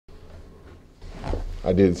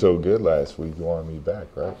I did so good last week. You wanted me back,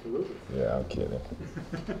 right? Absolutely. Yeah, I'm kidding.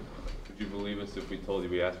 Would you believe us if we told you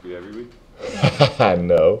we ask you every week? I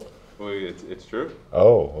know. Well, it's true.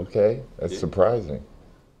 Oh, okay. That's Yeah. surprising.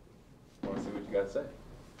 I want to see what you got to say.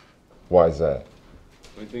 Why is that?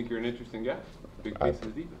 We think you're an interesting guy. Big I- piece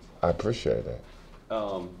of the defense. I appreciate that.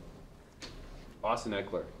 Austin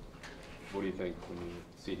Ekeler. What do you think when you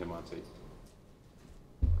see him on tape?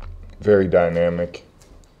 Very dynamic.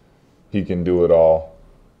 He can do it all.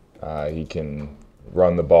 He can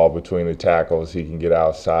run the ball between the tackles. He can get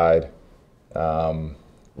outside.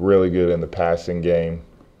 Really good in the passing game.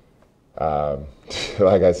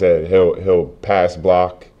 Like I said, he'll pass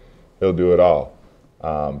block. He'll do it all.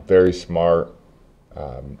 Very smart.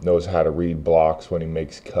 Knows how to read blocks when he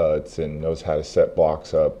makes cuts and knows how to set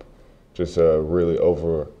blocks up. Just a really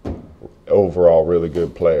overall really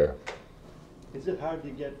good player. Is it hard to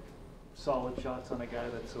get solid shots on a guy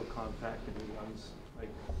that's so compact and he runs like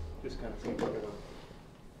just kind of seems like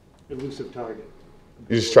an elusive target?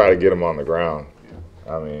 You just try to get him on the ground.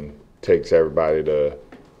 Yeah. I mean, takes everybody to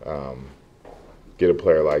get a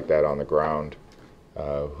player like that on the ground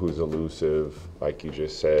who's elusive, like you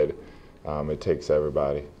just said. It takes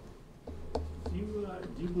everybody. Do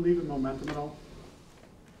you believe in momentum at all?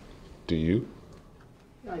 Do you?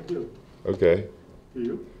 Yeah, I do. Okay. Do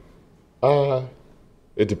you?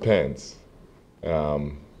 It depends.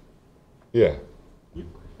 Yeah.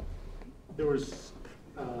 There was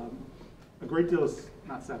a great deal of,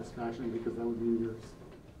 not satisfaction because that would mean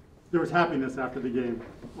there was happiness after the game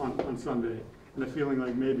on Sunday, and a feeling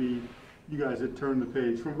like maybe you guys had turned the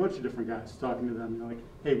page from a bunch of different guys talking to them. You're like,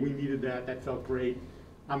 hey, we needed that. That felt great.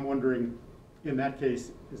 I'm wondering, in that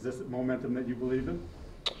case, is this momentum that you believe in?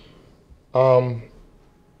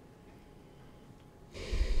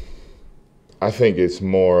 I think it's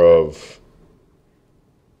more of,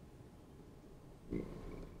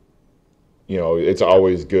 it's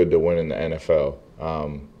always good to win in the NFL.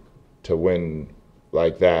 To win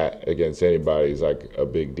like that against anybody is like a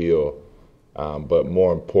big deal. But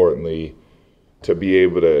more importantly, to be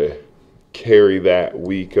able to carry that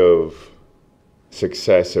week of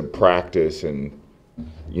success in practice and,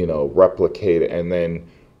 replicate it. And then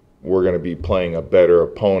we're going to be playing a better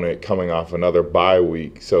opponent coming off another bye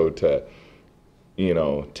week. So to,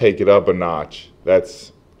 take it up a notch,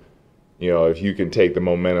 that's, if you can take the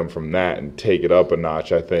momentum from that and take it up a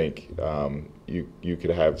notch, I think you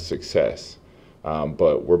could have success.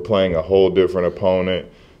 But we're playing a whole different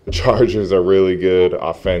opponent. The Chargers are really good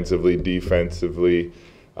offensively, defensively,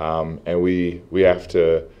 and we have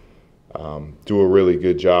to do a really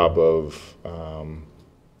good job of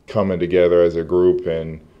coming together as a group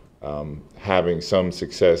and having some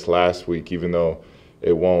success last week, even though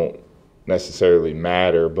it won't necessarily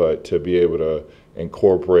matter, but to be able to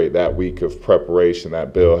incorporate that week of preparation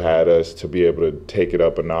that Bill had us to be able to take it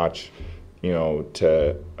up a notch,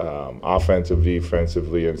 to offensive,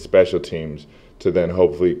 defensively, and special teams, to then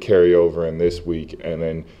hopefully carry over in this week and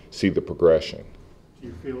then see the progression. Do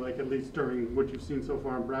you feel like, at least during what you've seen so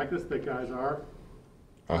far in practice, that guys are?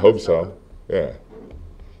 I hope so. Yeah,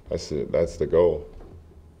 that's it. That's the goal.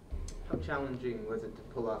 How challenging was it to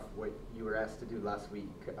pull off what you were asked to do last week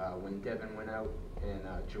when Devin went out and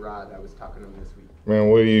Gerard, I was talking to him this week? Man,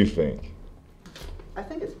 what do you think? I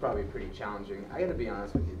think it's probably pretty challenging. I got to be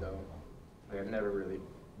honest with you, though. Like, I've never really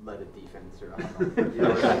led a defense or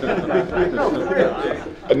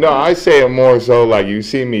No, I say it more so like you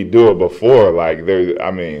see me do it before. Like it is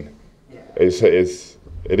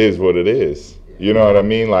what it is. Yeah. You know what I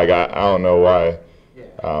mean? Like I don't know why.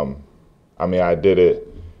 Yeah. I did it.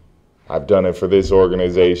 I've done it for this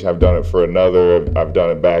organization. I've done it for another. I've done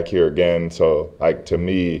it back here again. So like to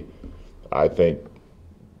me, I think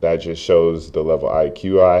that just shows the level of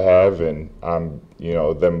IQ I have, and I'm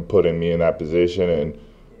them putting me in that position and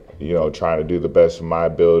trying to do the best of my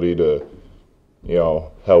ability to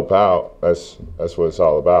help out. That's what it's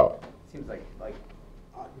all about. Seems like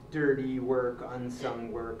dirty work,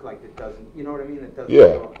 unsung work, like it doesn't, you know what I mean? It doesn't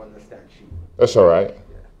Yeah. show up on the stat sheet. That's all right.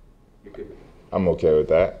 Yeah, you're good. I'm okay with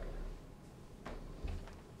that.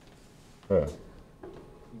 Yeah.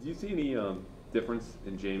 Do you see any difference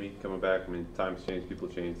in Jamie coming back? I mean, times change, people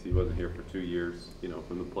change. He wasn't here for 2 years,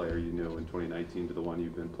 from the player you knew in 2019 to the one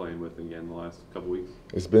you've been playing with again the last couple weeks.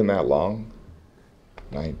 It's been that long?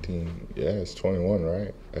 19. Yeah, it's 21,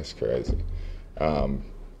 right? That's crazy.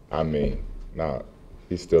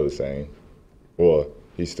 He's still the same. Well,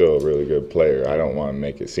 he's still a really good player. I don't want to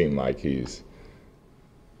make it seem like he's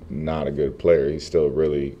not a good player. He's still a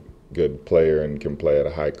really good player and can play at a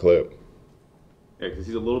high clip. Yeah, because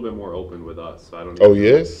he's a little bit more open with us. So I don't. Oh, he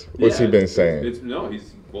is? What's he been it's- saying?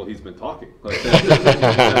 He's been talking. Like,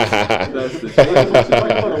 that's the change. Talk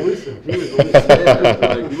about Elusive. He was Elusive.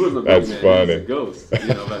 Like, he wasn't a That's big man, funny. he was a ghost,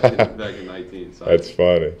 you know, back in 19. So That's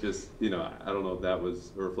funny. just, you know, I don't know if that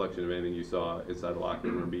was a reflection of anything you saw inside the locker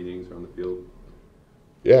room or meetings or on the field.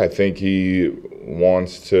 Yeah, I think he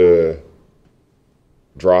wants to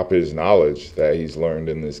drop his knowledge that he's learned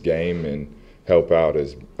in this game and help out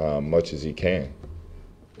as much as he can.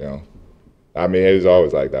 You know, I mean, it was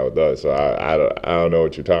always like that with us. So I don't know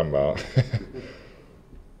what you're talking about.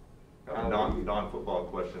 A non-football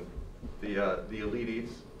question. The Elite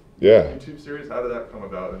Eats Yeah. YouTube series, how did that come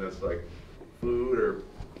about? And it's like food or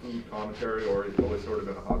food commentary, or it's always sort of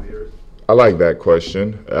been a hobby of yours? I like that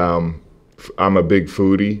question. I'm a big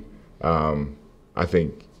foodie. I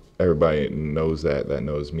think everybody knows that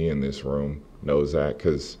knows me in this room knows that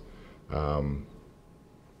because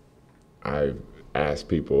I ask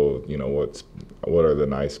people, you know, what are the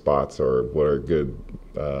nice spots or what are good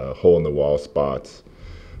hole in the wall spots.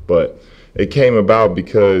 But it came about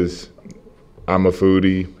because I'm a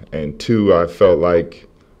foodie, and two, I felt like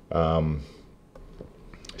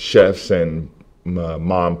chefs and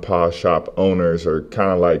mom and pop shop owners are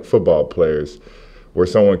kind of like football players, where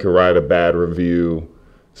someone can write a bad review,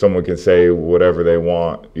 someone can say whatever they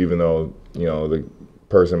want, even though, you know, the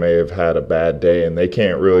person may have had a bad day and they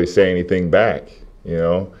can't really say anything back, you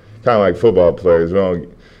know? Kind of like football players.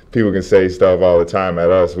 People can say stuff all the time at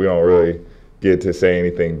us. We don't really get to say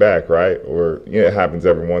anything back, right? Or, you know, it happens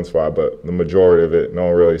every once in a while, but the majority of it, no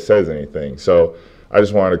one really says anything. So I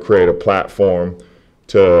just wanted to create a platform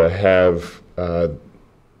to have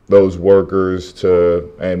those workers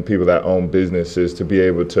and people that own businesses to be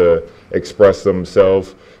able to express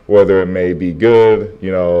themselves, whether it may be good,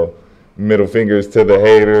 you know, middle fingers to the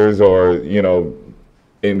haters, or, you know,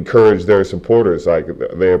 encourage their supporters like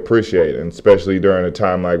they appreciate. And especially during a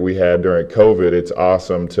time like we had during COVID, it's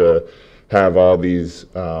awesome to have all these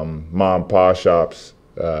mom and pop shops,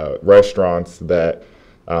 restaurants that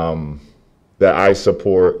I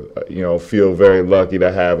support, you know, feel very lucky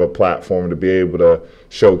to have a platform to be able to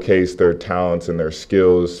showcase their talents and their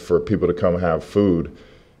skills for people to come have food.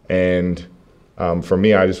 And for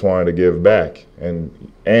me, I just wanted to give back.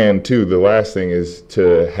 And two, the last thing is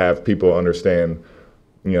to have people understand,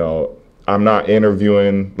 you know, I'm not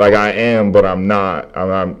interviewing, like I am, but I'm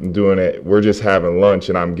not doing it. We're just having lunch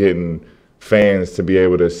and I'm getting fans to be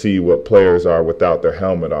able to see what players are without their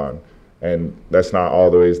helmet on. And that's not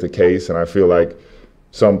always the case. And I feel like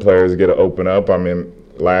some players get to open up. I mean,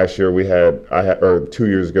 last year or 2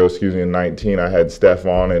 years ago, in 19, I had Steph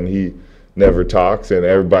on and he never talks. And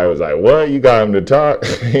everybody was like, what, you got him to talk?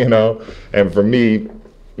 You know? And for me,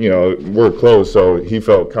 you know, we're close. So he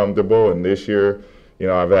felt comfortable. And this year, you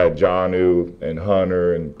know, I've had Jonnu and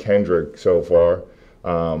Hunter and Kendrick so far.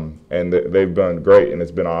 And they've done great. And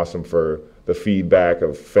it's been awesome for the feedback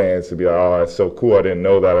of fans to be like, oh, that's so cool. I didn't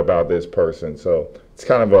know that about this person. So it's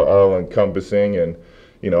kind of all-encompassing, and,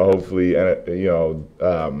 you know, hopefully, you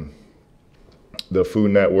know, the Food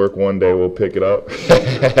Network one day will pick it up.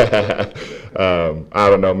 I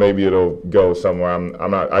don't know. Maybe it'll go somewhere.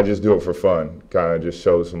 I'm not. I just do it for fun. Kind of just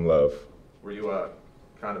show some love. Were you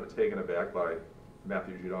kind of taken aback by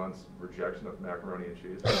Matthew Judon's rejection of macaroni and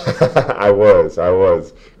cheese? I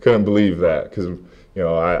was. Couldn't believe that because, you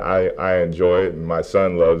know, I enjoy it and my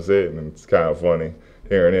son loves it, and it's kind of funny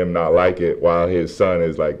hearing him not like it while his son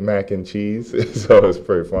is like mac and cheese. So it's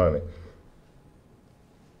pretty funny.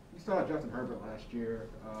 You saw Justin Herbert last year.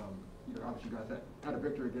 You know, obviously you guys had a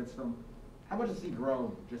victory against him. How much has he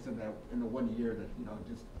grown just in the 1 year that, you know,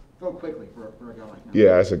 just so quickly for a guy like him?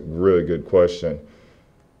 Yeah, that's a really good question.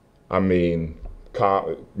 I mean,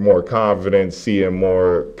 more confidence, seeing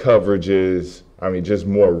more coverages. I mean, just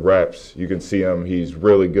more reps. You can see him. He's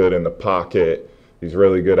really good in the pocket. He's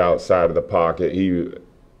really good outside of the pocket. He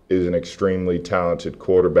is an extremely talented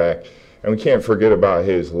quarterback. And we can't forget about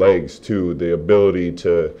his legs, too. The ability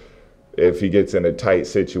to, if he gets in a tight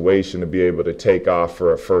situation, to be able to take off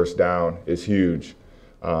for a first down is huge.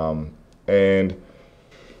 And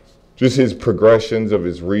just his progressions of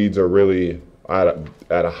his reads are really at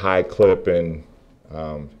a high clip, and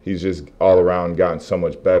he's just all around gotten so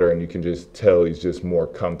much better, and you can just tell he's just more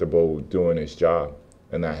comfortable doing his job,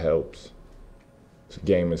 and that helps. The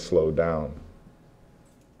game is slowed down.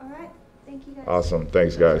 All right. Thank you guys. Awesome.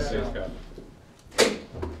 Thanks, guys. Thanks, Scott.